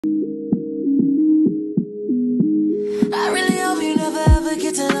never ever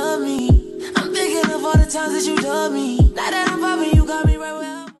get to love me. I'm thinking of all the times that you love me. Now that I'm popping, you got me right where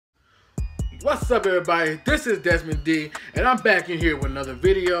I'm. What's up, everybody? This is Desmond D, and I'm back in here with another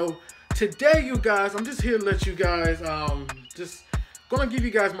video. Today, you guys, I'm just here to let you guys, just gonna give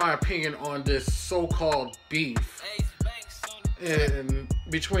you guys my opinion on this so-called beef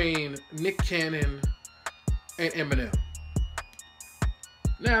between Nick Cannon and Eminem.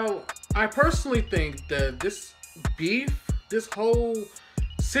 Now, I personally think that this beef, this whole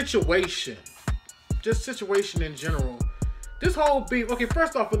situation, just situation in general, this whole beef, okay,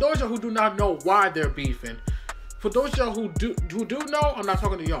 first off, for those of y'all who do not know why they're beefing, for those of y'all who do know, I'm not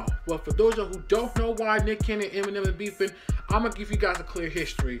talking to y'all, but for those of y'all who don't know why Nick Cannon and Eminem is beefing, I'm going to give you guys a clear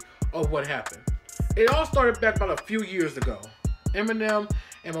history of what happened. It all started back about a few years ago. Eminem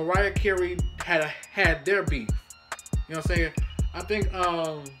and Mariah Carey had their beef. You know what I'm saying? I think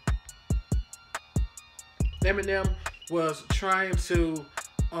Eminem was trying to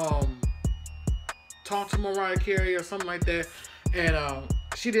talk to Mariah Carey or something like that, and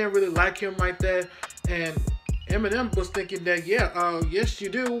she didn't really like him like that, and Eminem was thinking that, yes you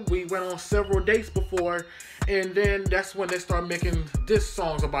do, we went on several dates before, and then that's when they started making diss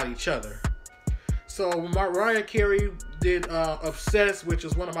songs about each other. So Mariah Carey did Obsessed, which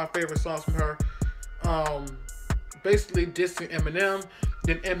is one of my favorite songs from her, basically dissing Eminem.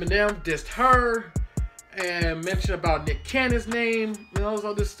 Then Eminem dissed her and mentioned about Nick Cannon's name and all this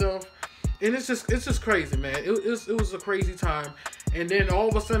other stuff. And it's just crazy, man. It was a crazy time. And then all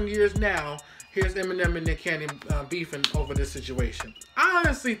of a sudden, years now, here's Eminem and Nick Cannon beefing over this situation. I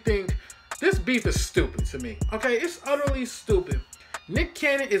honestly think this beef is stupid to me. Okay, it's utterly stupid. Nick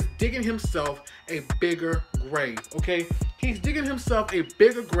Cannon is digging himself a bigger grave. Okay, he's digging himself a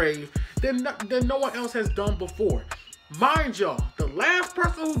bigger grave than no one else has done before. Mind y'all, the last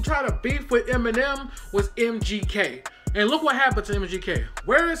person who tried to beef with Eminem was MGK. And look what happened to MGK.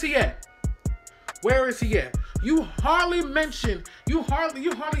 Where is he at? Where is he at? You hardly mention, you hardly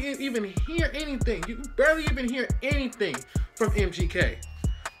even hear anything. You barely even hear anything from MGK.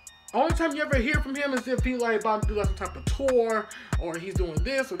 Only time you ever hear from him is if he's like about to do like some type of tour, or he's doing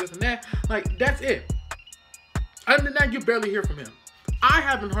this or this and that. Like, that's it. Other than that, you barely hear from him. I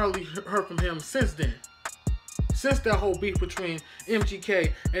haven't hardly heard from him since then. Since that whole beef between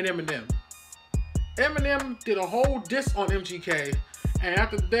MGK and Eminem. Eminem did a whole diss on MGK, and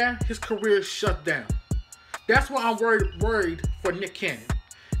after that, his career shut down. That's why I'm worried for Nick Cannon.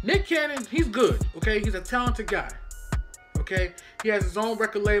 Nick Cannon, he's good, okay? He's a talented guy, okay? He has his own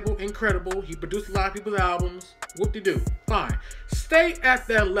record label, Incredible. He produced a lot of people's albums. Whoop-de-doo, fine. Stay at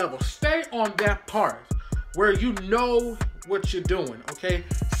that level. Stay on that part where you know what you're doing, okay?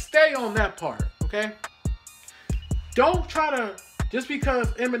 Stay on that part, okay? Don't try to, just because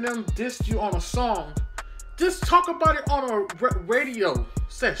Eminem dissed you on a song, just talk about it on a radio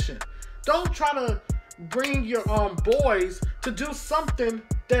session. Don't try to bring your boys to do something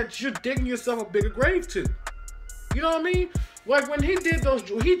that you're digging yourself a bigger grave to. You know what I mean? Like when he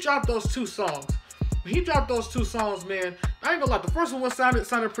dropped those two songs. When he dropped those two songs, man, I ain't gonna lie, the first one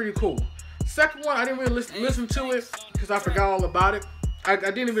sounded pretty cool. Second one, I didn't really listen to it because I forgot all about it. I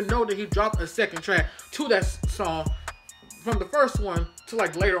didn't even know that he dropped a second track to that song from the first one to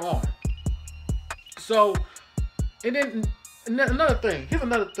like later on. So, and then another thing. Here's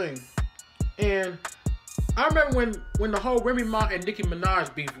another thing. And I remember when the whole Remy Ma and Nicki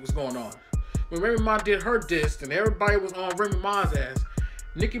Minaj beef was going on. When Remy Ma did her diss and everybody was on Remy Ma's ass,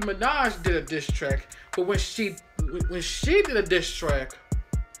 Nicki Minaj did a diss track. But when she did a diss track,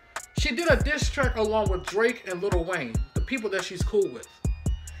 she did a diss track along with Drake and Lil Wayne, the people that she's cool with.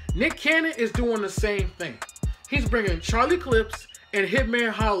 Nick Cannon is doing the same thing. He's bringing Charlie Clips and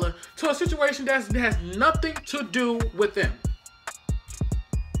Hitman Holla to a situation that has nothing to do with them.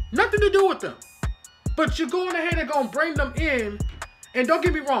 Nothing to do with them. But you're going ahead and going to bring them in. And don't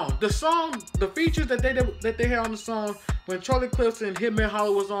get me wrong, the song, the features that they had on the song when Charlie Clips and Hitman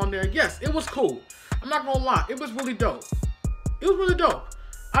Holla was on there, yes, it was cool. I'm not going to lie, it was really dope. It was really dope.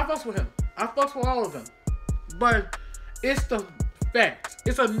 I fucks with him. I fucks with all of them. But it's the fact.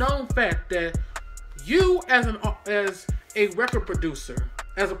 It's a known fact that you as a record producer,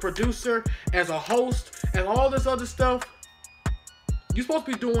 as a host, and all this other stuff, you're supposed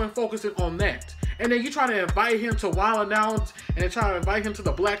to be focusing on that. And then you try to invite him to Wild 'N Out, and then try to invite him to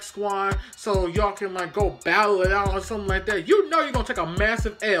the Black Squad so y'all can like go battle it out or something like that. You know you're gonna take a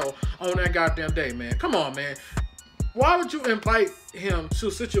massive L on that goddamn day, man. Come on, man. Why would you invite him to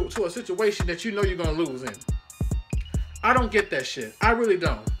a situation that you know you're gonna lose in? I don't get that shit. I really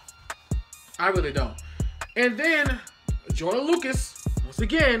don't. And then Jordan Lucas, once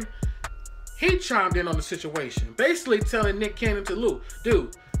again, he chimed in on the situation, basically telling Nick Cannon to Luke,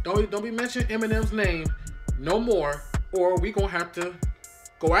 dude, don't be mentioning Eminem's name no more, or we gonna have to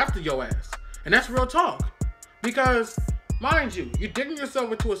go after your ass. And that's real talk, because mind you, you're digging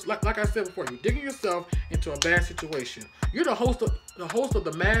yourself into like I said before, you're digging yourself into a bad situation. You're the host of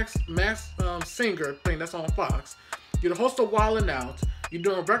the Max Singer thing that's on Fox. You're the host of Wildin' Out. You're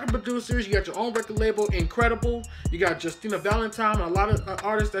doing record producers. You got your own record label, Incredible. You got Justina Valentine and a lot of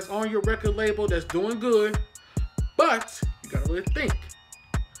artists that's on your record label that's doing good. But you gotta really think.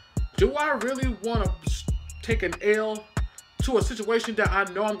 Do I really want to take an L to a situation that I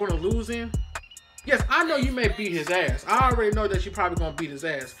know I'm going to lose in? Yes, I know you may beat his ass. I already know that you're probably going to beat his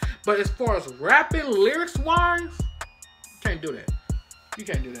ass. But as far as rapping lyrics-wise, you can't do that. You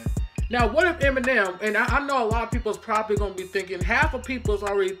can't do that. Now, what if Eminem, and I know a lot of people is probably going to be thinking, half of people is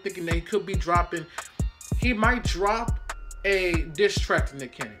already thinking that he could be dropping, he might drop a diss track to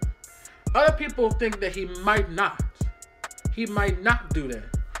Nick Cannon. Other people think that he might not. He might not do that.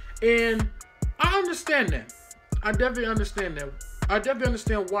 And I understand that. I definitely understand that. I definitely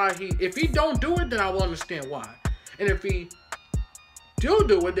understand why if he don't do it, then I will understand why. And if he do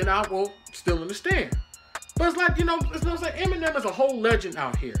it, then I will still understand. But it's like, it's like Eminem is a whole legend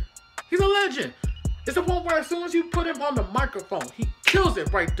out here. He's a legend. It's the point where as soon as you put him on the microphone, he kills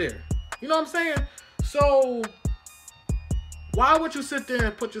it right there. You know what I'm saying? So, why would you sit there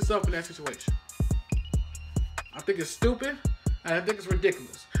and put yourself in that situation? I think it's stupid, and I think it's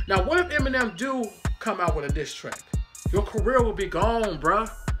ridiculous. Now, what if Eminem do come out with a diss track? Your career will be gone,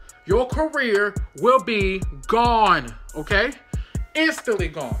 bruh. Your career will be gone, okay? Instantly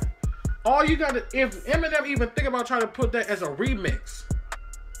gone. All you gotta, if Eminem even think about trying to put that as a remix,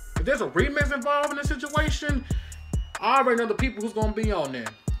 if there's a remix involved in the situation, I already know the people who's gonna be on there.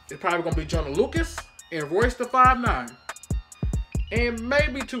 It's probably gonna be Jonah Lucas and Royce the 5'9", and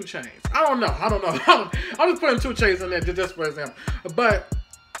maybe 2 Chainz. I don't know. I'm just putting 2 Chainz in there just for example. But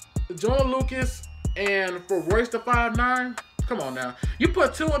Jonah Lucas and for Royce the 5'9", come on now. You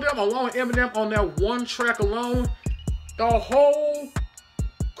put 2 of them along with Eminem on that one track alone, the whole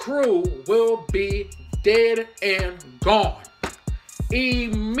crew will be dead and gone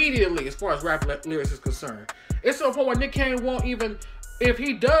immediately as far as rap lyrics is concerned. It's to the point where Nick Cannon won't even, if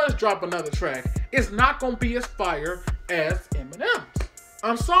he does drop another track, it's not going to be as fire as Eminem's.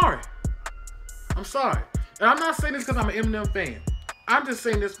 I'm sorry. And I'm not saying this because I'm an Eminem fan. I'm just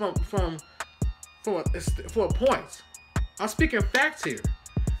saying this for a point. I'm speaking facts here.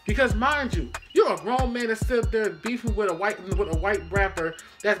 Because mind you, you're a grown man that's still there beefing with a white rapper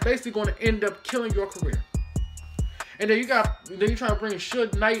that's basically going to end up killing your career. And then you try to bring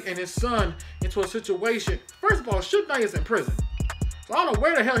Suge Knight and his son into a situation. First of all, Suge Knight is in prison. So I don't know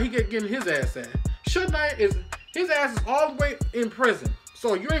where the hell he getting his ass at. Suge Knight his ass is all the way in prison.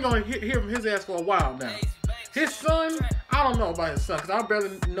 So you ain't gonna hear from his ass for a while now. His son, I don't know about his son, because I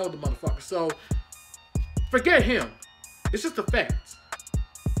barely know the motherfucker. So forget him. It's just a fact.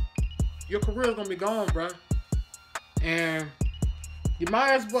 Your career is gonna be gone, bruh. And you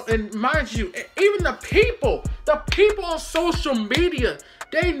might as well, and mind you, even the people on social media,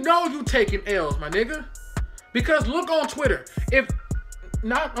 they know you taking L's, my nigga. Because look on Twitter.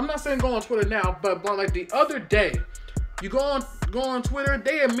 I'm not saying go on Twitter now, but like the other day, you go on Twitter,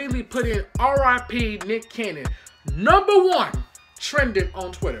 they immediately put in R.I.P. Nick Cannon. #1 trending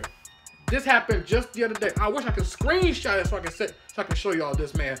on Twitter. This happened just the other day. I wish I could screenshot it so I can show y'all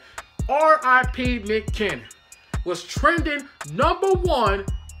this, man. R.I.P. Nick Cannon was trending #1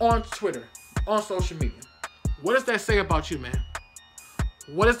 on Twitter, on social media. What does that say about you, man?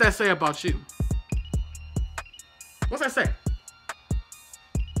 What does that say about you? What's that say?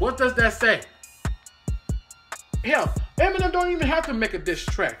 What does that say? Hell, Eminem don't even have to make a diss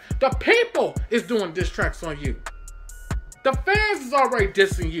track. The people is doing diss tracks on you. The fans is already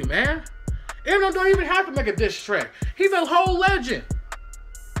dissing you, man. Eminem don't even have to make a diss track. He's a whole legend.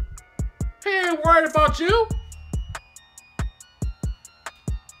 He ain't worried about you.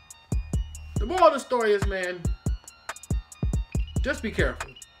 The moral of the story is, man, just be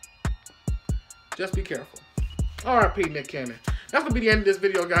careful. Just be careful. R.I.P. Nick Cannon. That's going to be the end of this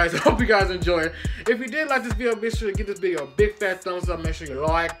video, guys. I hope you guys enjoy it. If you did like this video, be sure to give this video a big fat thumbs up. Make sure you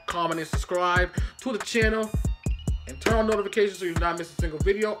like, comment, and subscribe to the channel. And turn on notifications so you do not miss a single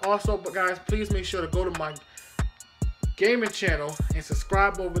video. Also, but guys, please make sure to go to my gaming channel and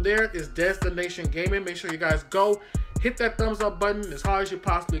subscribe over there. It's Destination Gaming. Make sure you guys go. Hit that thumbs up button as hard as you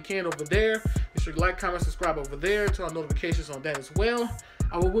possibly can over there. Make sure you like, comment, subscribe over there. Turn on notifications on that as well.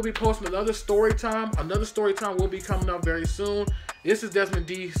 I will be posting another story time. Another story time will be coming up very soon. This is Desmond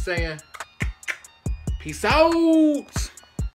D saying, peace out.